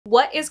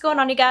What is going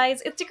on, you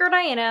guys? It's your girl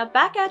Diana,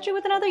 back at you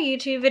with another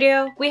YouTube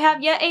video. We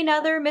have yet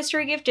another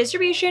mystery gift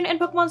distribution in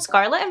Pokemon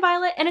Scarlet and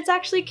Violet, and it's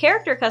actually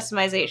character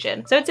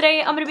customization. So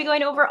today I'm going to be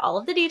going over all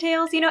of the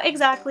details, you know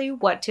exactly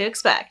what to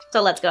expect.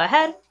 So let's go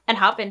ahead and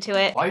hop into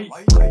it.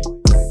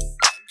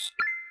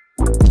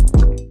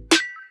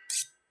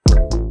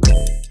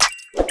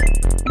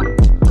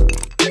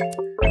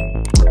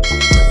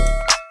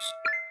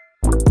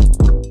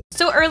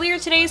 So earlier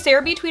today,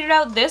 Sarah B tweeted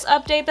out this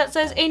update that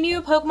says a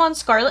new Pokemon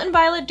Scarlet and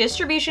Violet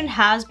distribution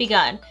has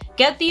begun.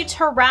 Get the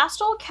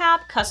Terastal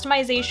Cap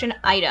customization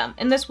item,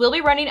 and this will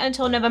be running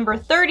until November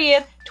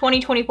 30th,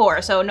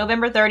 2024, so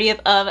November 30th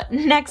of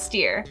next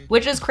year,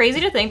 which is crazy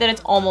to think that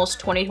it's almost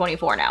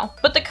 2024 now.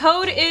 But the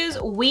code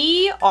is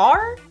We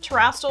Are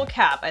Terastal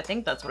Cap. I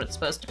think that's what it's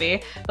supposed to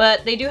be,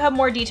 but they do have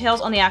more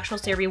details on the actual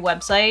Sarah B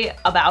website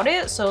about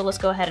it, so let's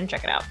go ahead and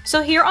check it out.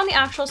 So here on the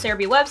actual Sarah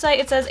B website,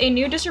 it says a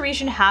new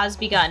distribution has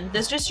begun.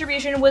 This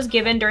distribution was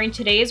given during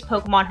today's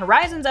Pokemon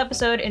Horizons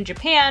episode in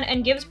Japan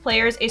and gives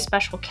players a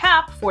special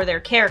cap for their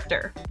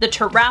character, the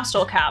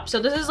Terastal Cap. So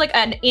this is like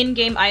an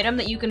in-game item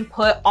that you can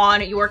put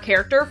on your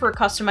character for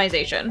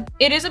customization.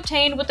 It is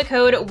obtained with the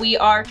code We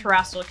Are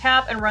Terastal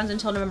Cap and runs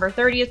until November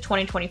 30th,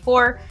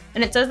 2024.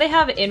 And it says they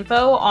have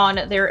info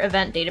on their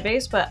event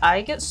database, but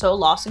I get so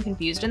lost and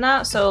confused in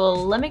that. So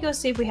let me go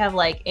see if we have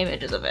like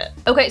images of it.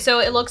 Okay, so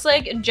it looks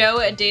like Joe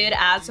did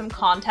add some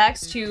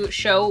context to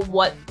show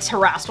what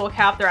Terastal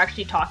Cap they're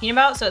actually talking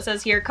about. So it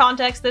says here,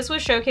 context, this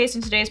was showcased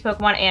in today's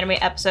Pokemon anime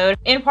episode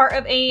in part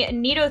of a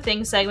Neato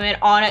Thing segment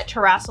on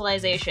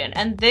terastalization.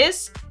 And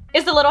this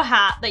is the little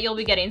hat that you'll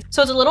be getting.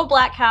 So it's a little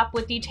black cap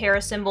with the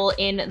Terra symbol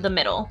in the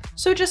middle.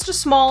 So just a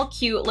small,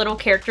 cute little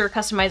character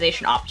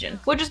customization option,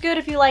 which is good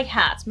if you like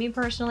hats. Me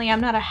personally,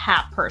 I'm not a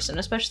hat person,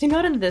 especially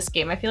not in this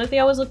game. I feel like they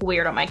always look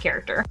weird on my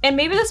character. And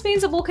maybe this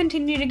means that we'll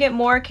continue to get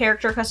more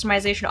character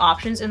customization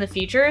options in the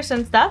future,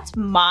 since that's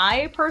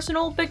my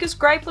personal biggest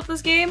gripe with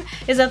this game,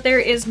 is that there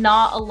is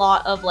not a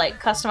lot of like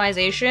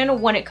customization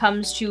when it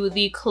comes to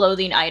the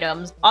clothing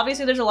items.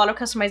 Obviously, there's a lot of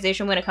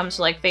customization when it comes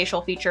to like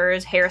facial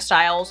features,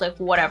 hairstyles, like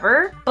whatever.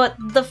 But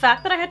the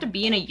fact that I had to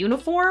be in a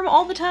uniform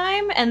all the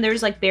time and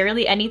there's like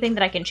barely anything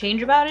that I can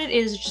change about it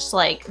is just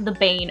like the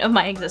bane of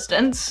my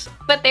existence.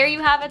 But there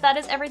you have it. That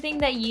is everything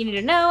that you need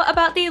to know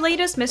about the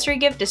latest mystery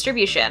gift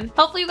distribution.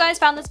 Hopefully you guys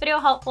found this video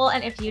helpful,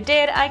 and if you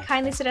did, I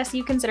kindly suggest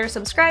you consider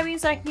subscribing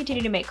so I can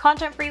continue to make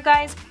content for you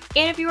guys.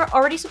 And if you are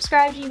already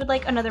subscribed and you would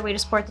like another way to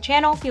support the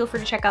channel, feel free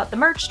to check out the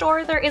merch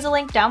store. There is a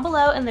link down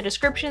below in the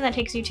description that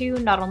takes you to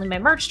not only my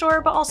merch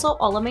store, but also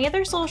all of my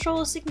other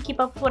socials so you can keep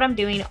up with what I'm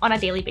doing on a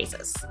daily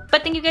basis.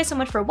 But thank you guys so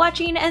much for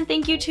watching, and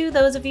thank you to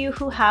those of you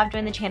who have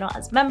joined the channel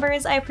as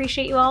members. I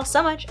appreciate you all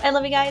so much. I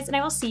love you guys, and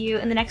I will see you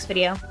in the next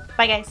video.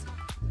 Bye guys.